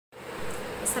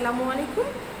আসসালামু আলাইকুম।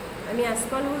 আমি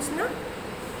Asma Husna,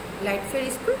 light fair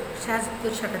school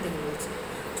Shahzadpur শাখা থেকে বলছি।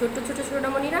 ছোট্ট ছোট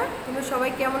সোনামণিরা, তোমরা সবাই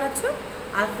কেমন আছো?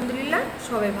 আলহামদুলিল্লাহ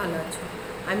সবাই ভালো আছো,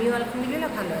 আমিও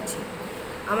আলহামদুলিল্লাহ ভালো আছি।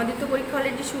 আমাদের তো পরীক্ষা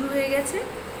অলরেডি শুরু হয়ে গেছে।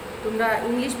 তোমরা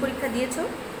ইংলিশ পরীক্ষা দিয়েছো।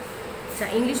 আচ্ছা,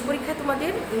 ইংলিশ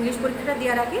পরীক্ষাটা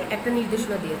দেওয়ার আগে একটা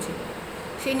নির্দেশনা দিয়েছিল,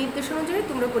 সেই নির্দেশনা অনুযায়ী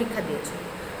তোমরা পরীক্ষা দিয়েছো।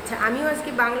 আচ্ছা, আমিও আজকে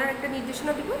বাংলার একটা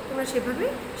নির্দেশনা দিব, তোমরা সেভাবে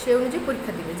সেই অনুযায়ী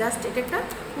পরীক্ষা দিবে। জাস্ট এটা একটা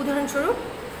উদাহরণস্বরূপ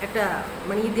একটা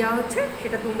দেওয়া হচ্ছে,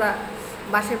 সেটা তোমরা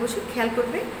বাসায় বসে খেয়াল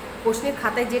করবে। প্রশ্নের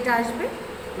খাতায় যেটা আসবে,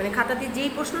 খাতাতে যেই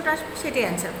প্রশ্নটা আসবে সেটাই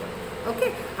অ্যান্সার করবে। ওকে,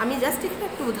 আমি জাস্ট এখানে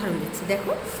একটা উদাহরণ দিচ্ছি।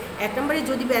 দেখো, 1 নম্বরে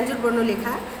যদি ব্যঞ্জন বর্ণ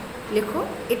লেখো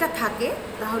এটা থাকে,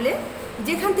 তাহলে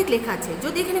যেখান থেকে লেখা আছে,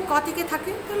 যদি এখানে ক থেকে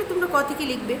থাকে তাহলে তোমরা ক থেকে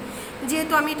লিখবে।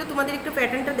 যেহেতু আমি এটা তোমাদের একটু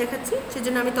প্যাটার্নটা দেখাচ্ছি,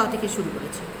 সেজন্য আমি ত থেকে শুরু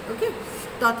করেছি। ওকে,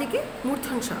 ত থেকে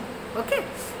মূর্ধন্য ষ। ওকে,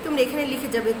 তোমরা এখানে লিখে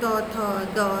যাবে ত, থ,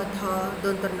 দ, ধ,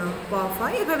 দন্ত ন, প, ফ,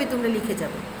 এভাবে তোমরা লিখে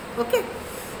যাবে। ওকে,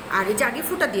 আর এই যে আগে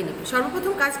ফোঁটা দিয়ে নেবে।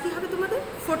 সর্বপ্রথম কাজ কী হবে তোমাদের?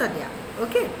 ফোঁটা দেওয়া।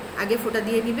 ওকে, আগে ফোঁটা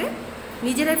দিয়ে নিবে,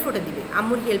 নিজেরাই ফোঁটা দিবে,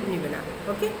 আম্মুর হেল্প নেবে না।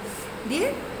 ওকে, দিয়ে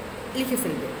লিখে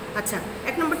ফেলবে। আচ্ছা,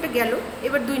 1 নম্বরটা গেল।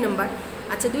 এবার 2 নম্বর।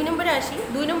 আচ্ছা, 2 নম্বরে আসি।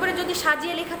 2 নম্বরে যদি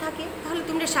সাজিয়ে লেখা থাকে তাহলে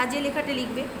তোমরা সাজিয়ে লেখাটা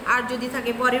লিখবে, আর যদি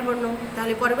থাকে পরের বর্ণ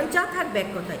তাহলে পরের বর্ণ, যা থাকবে এক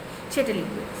কথায় সেটা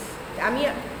লিখবে।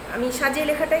 আমি সাজিয়ে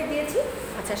লেখাটাই দিয়েছি।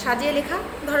 আচ্ছা, সাজিয়ে লেখা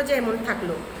ধরো যে এমন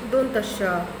থাকলো দন্তস্ব,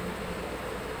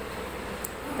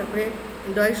 তারপরে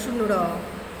ডয় শূন্য র,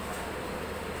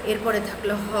 এরপরে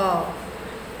থাকলো হ,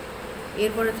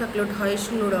 এরপরে থাকলো ঢয়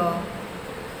শূন্য র,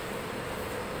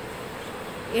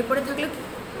 এরপরে থাকলো কি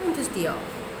অন্ত্যেষ্টিয়,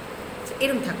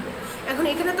 এরম থাকলো। এখন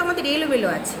এখানে তো আমাদের এলোমেলো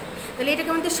আছে, তাহলে এটাকে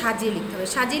আমাদের সাজিয়ে লিখতে হবে।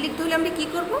 সাজিয়ে লিখতে হলে আমরা কী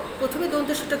করবো? প্রথমে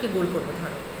দন্তস্বটাকে গোল করবো,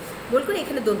 ধরো গোল করে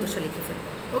এখানে দন্তস্ব লিখে ফেলবো।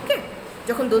 ওকে,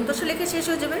 যখন দন্তস্ব লেখে শেষ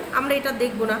হয়ে যাবে আমরা এটা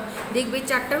দেখবো না, দেখবে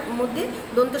 4টার মধ্যে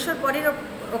দন্তস্বর পরের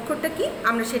অক্ষরটা কি,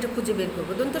 আমরা সেটা খুঁজে বের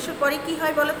করবো। দন্তস্বর পরে কি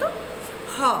হয় বলো তো?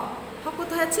 হ। হ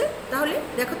কোথায় আছে? তাহলে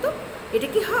দেখো তো, এটা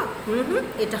কি হ?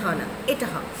 এটা হ না, এটা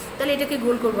হ। তাহলে এটাকে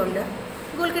গোল করবো, আমরা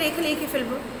গোল করে এখানে লিখে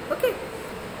ফেলবো। ওকে,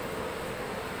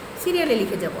 সিরিয়ালে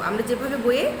লিখে যাব। আমরা যেভাবে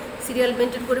বইয়ে সিরিয়াল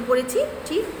মেনটেন করে পড়েছি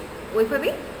ঠিক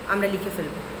ওইভাবেই আমরা লিখে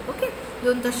ফেলবো। ওকে,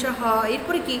 দন্তস্ব হ,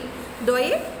 এরপরে কি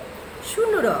ডয়ে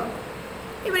শূন্য র।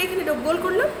 এবার এখানে গোল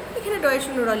করলাম, এখানে ডয়ে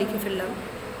শূন্য র লিখে ফেললাম।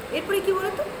 এরপরে কি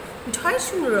বলো তো? ঢয়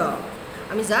শূন্য র।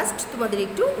 আমি জাস্ট তোমাদের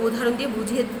একটু উদাহরণ দিয়ে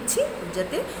বুঝিয়ে দিচ্ছি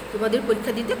যাতে তোমাদের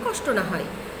পরীক্ষা দিতে কষ্ট না হয়।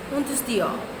 অন্ত্যেষ্টিয়,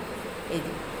 এই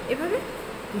এভাবে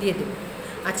দিয়ে দেবো।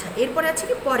 আচ্ছা, এরপরে আছে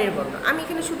কি পরের বর্ণ। আমি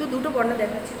এখানে শুধু 2টো বর্ণ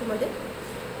দেখাচ্ছি তোমাদের,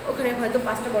 ওখানে হয়তো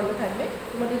 5টা বর্ণ থাকবে,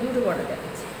 তোমাদের 2টো বর্ণ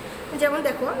দেখাচ্ছি। যেমন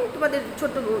দেখো, আমি তোমাদের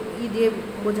ছোট্ট দিয়ে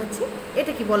বোঝাচ্ছি।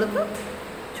 এটা কি বলো তো?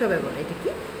 সবাই বলো, এটা কি?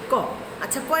 ক।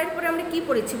 আচ্ছা, ক এর পরে আমরা কি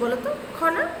পড়েছি বলো তো? খ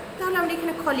না? তাহলে আমরা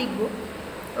এখানে খ লিখবো।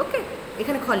 ওকে,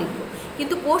 এখানে খ লিখবো।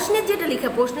 কিন্তু প্রশ্নের যেটা লেখা,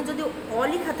 প্রশ্নে যদি অ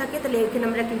লেখা থাকে তাহলে এখানে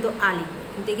আমরা কিন্তু আ লিখবো,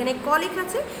 কিন্তু এখানে ক লেখা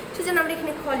আছে সেজন্য আমরা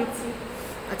এখানে খ লিখছি।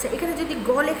 আচ্ছা, এখানে যদি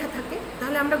গ লেখা থাকে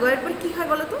তাহলে আমরা গ এর পরে কী হয়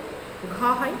বলো তো? ঘ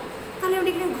হয়। তাহলে আমরা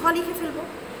এখানে ঘ লিখে ফেলবো,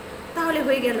 তাহলে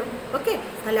হয়ে গেল। ওকে,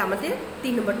 তাহলে আমাদের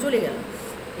 3 নম্বর চলে গেল।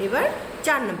 এবার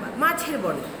 4 নম্বর মাঝের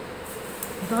বর্ণ।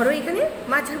 ধরো এখানে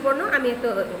মাঝের বর্ণ আমি একটা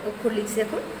অক্ষর লিখছি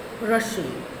এখন,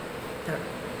 রস্বই। ধরো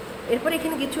এরপর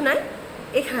এখানে কিছু নাই,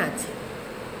 এখানে আছে।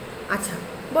 আচ্ছা,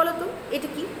 বলো তো এটা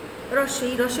কি?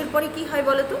 রস্বই। রস্যের পরে কি হয়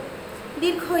বলো তো?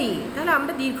 দীর্ঘই। তাহলে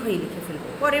আমরা দীর্ঘই লিখে ফেলবো।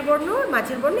 পরের বর্ণ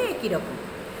মাঝের বর্ণ একই রকম,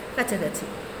 কাছাকাছি,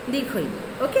 দীর্ঘই।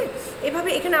 ওকে, এভাবে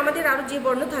এখানে আমাদের আরও যে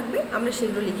বর্ণ থাকবে আমরা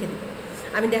সেগুলো লিখে দেবো।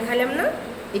 আমি দেখালাম না,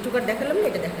 এটুকার দেখালাম না,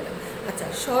 এটা দেখালাম। আচ্ছা,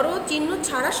 স্বরচিহ্ন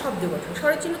ছাড়া শব্দ গঠন।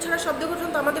 স্বরচিহ্ন ছাড়া শব্দ গঠন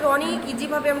তো আমাদের অনেক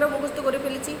ইজিভাবে আমরা মুখস্থ করে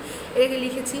ফেলেছি, এটাকে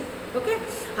লিখেছি। ওকে,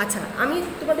 আচ্ছা, আমি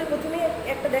তোমাদের প্রথমে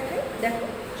একটা দেখাই। দেখো,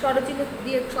 স্বরচিহ্ন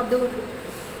দিয়ে শব্দ গঠন,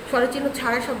 স্বরচিহ্ন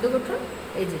ছাড়া শব্দ গঠন।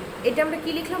 এই যে এটা আমরা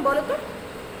কি লিখলাম বলো তো?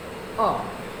 অ।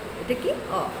 এটা কি?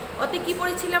 অ। অতে কি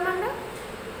পড়েছিলাম আমরা?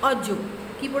 অযোগ।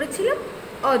 কি পড়েছিলাম?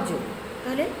 অযোগ।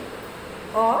 তাহলে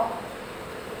অ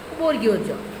বর্গীয় জ,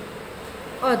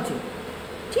 অযোগ।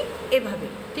 ঠিক এভাবে,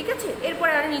 ঠিক আছে।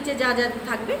 এরপরে আর নিচে যা যা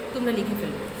থাকবে তোমরা লিখে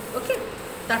ফেলবে। ওকে,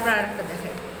 তারপর আর একটা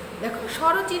দেখাই। দেখো,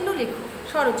 স্বরচিহ্ন লেখো,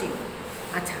 স্বরচিহ্ন।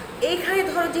 আচ্ছা, এইখানে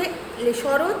ধরো যে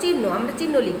স্বরচিহ্ন, আমরা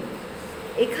চিহ্ন লিখব।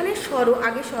 এখানে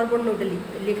আগে স্বরবর্ণটা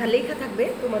লেখা থাকবে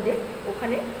তোমাদের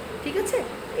ওখানে, ঠিক আছে।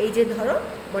 এই যে ধরো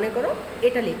মনে করো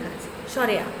এটা লেখা আছে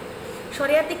সরেয়া।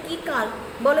 সরেয়াতে কি কার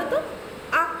বলো তো?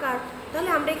 আকার। তাহলে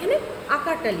আমরা এখানে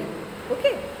আকারটা লিখব।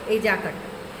 ওকে, এই যে আকারটা,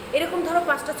 এরকম ধরো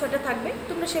 5টা 6টা থাকবে,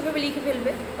 তোমরা সেভাবে লিখে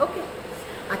ফেলবে। ওকে,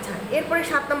 আচ্ছা, এরপরে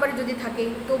 7 নম্বরে যদি থাকে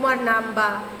তোমার নাম বা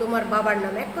তোমার বাবার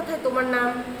নাম, এক কথায় তোমার নাম,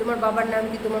 তোমার বাবার নাম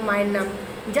কি তোমার মায়ের নাম,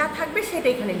 যা থাকবে সেটা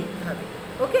এখানে লিখতে হবে।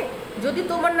 ওকে, যদি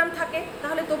তোমার নাম থাকে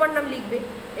তাহলে তোমার নাম লিখবে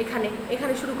এখানে,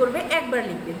 এখানে শুরু করবে, একবার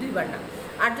লিখবে, দুইবার না।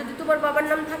 আর যদি তোমার বাবার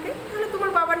নাম থাকে তাহলে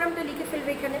তোমার বাবার নামটা লিখে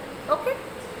ফেলবে এখানে। ওকে,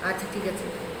 আচ্ছা ঠিক আছে।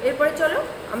 এরপরে চলো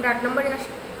আমরা 8 নম্বরে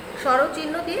আসি,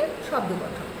 স্বরচিহ্ন দিয়ে শব্দ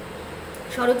গঠন।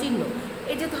 স্বরচিহ্ন,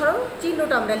 এই যে ধরো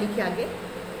চিহ্নটা আমরা লিখি আগে।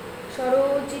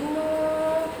 স্বরচিহ্ন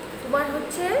তোমার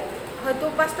হচ্ছে হয়তো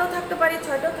 5টাও থাকতে পারে,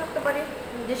 6টাও থাকতে পারে,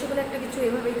 যে কোনো একটা কিছু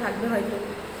এভাবেই থাকবে হয়তো।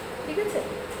 ঠিক আছে,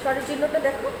 স্বরচিহ্নটা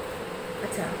দেখো।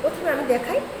 আচ্ছা, প্রথমে আমি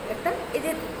দেখাই একটা, এই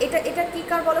যে এটা এটা কী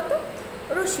কার বলো তো?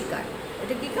 রসিকার।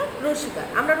 এটা কী কার? রসিকার।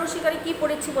 আমরা রসিকারে কী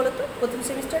পড়েছি বলো তো প্রথম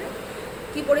সেমিস্টারে?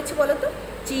 কী পড়েছি বলো তো?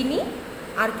 চিনি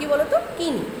আর কি বলো তো?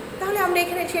 কিনি। তাহলে আমরা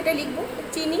এখানে সেটা লিখবো,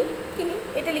 চিনি কিনি,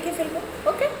 এটা লিখে ফেলবো।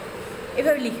 ওকে,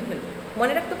 এভাবে লিখে ফেলবো।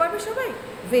 মনে রাখতে পারবে সবাই?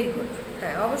 ভেরি গুড,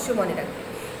 হ্যাঁ অবশ্যই মনে রাখবে।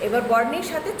 এবার বর্ণের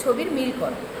সাথে ছবির মিল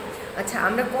করো। আচ্ছা,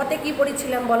 আমরা কতে কী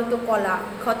পড়েছিলাম বলো তো? কলা।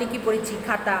 খতে কী পড়েছি?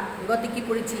 খাতা। গতে কী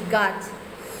পড়েছি? গাছ।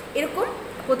 এরকম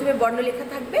প্রথমে বর্ণ লেখা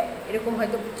থাকবে, এরকম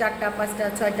হয়তো 4টা 5টা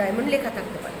 6টা এমন লেখা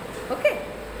থাকতে পারে। ওকে,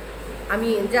 আমি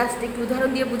জাস্ট একটু উদাহরণ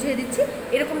দিয়ে বুঝিয়ে দিচ্ছি।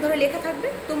 এরকম ধরে লেখা থাকবে,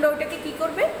 তোমরা ওটাকে কী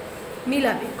করবে?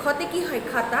 মিলাবে। খতে কি হয়?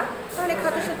 খাতা, তাহলে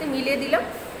খাতার সাথে মিলিয়ে দিলাম।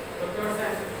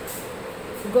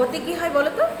 গতে কি হয়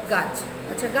বলো তো? গাছ।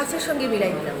 আচ্ছা, গাছের সঙ্গে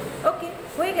মিলাই দিলাম। ওকে,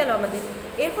 হয়ে গেল আমাদের।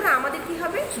 এরপরে আমাদের কি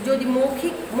হবে? যদি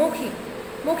মৌখিক মৌখিক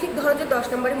মৌখিক ধরো যে 10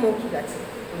 নম্বরে মৌখিক আছে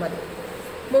তোমাদের,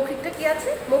 মৌখিকটা কি আছে?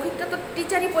 মৌখিকটা তো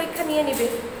টিচারই পরীক্ষা নিয়ে নেবে,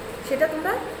 সেটা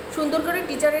তোমরা সুন্দর করে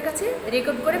টিচারের কাছে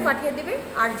রেকর্ড করে পাঠিয়ে দেবে।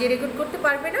 আর যে রেকর্ড করতে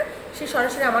পারবে না সে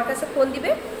সরাসরি আমার কাছে ফোন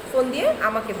দিবে, ফোন দিয়ে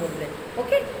আমাকে বলবেন।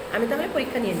 ওকে, আমি তাহলে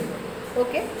পরীক্ষা নিয়ে নেব।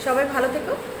 ওকে, সবাই ভালো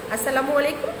থেকো। আসসালামু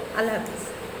আলাইকুম, আল্লাহ হাফিজ।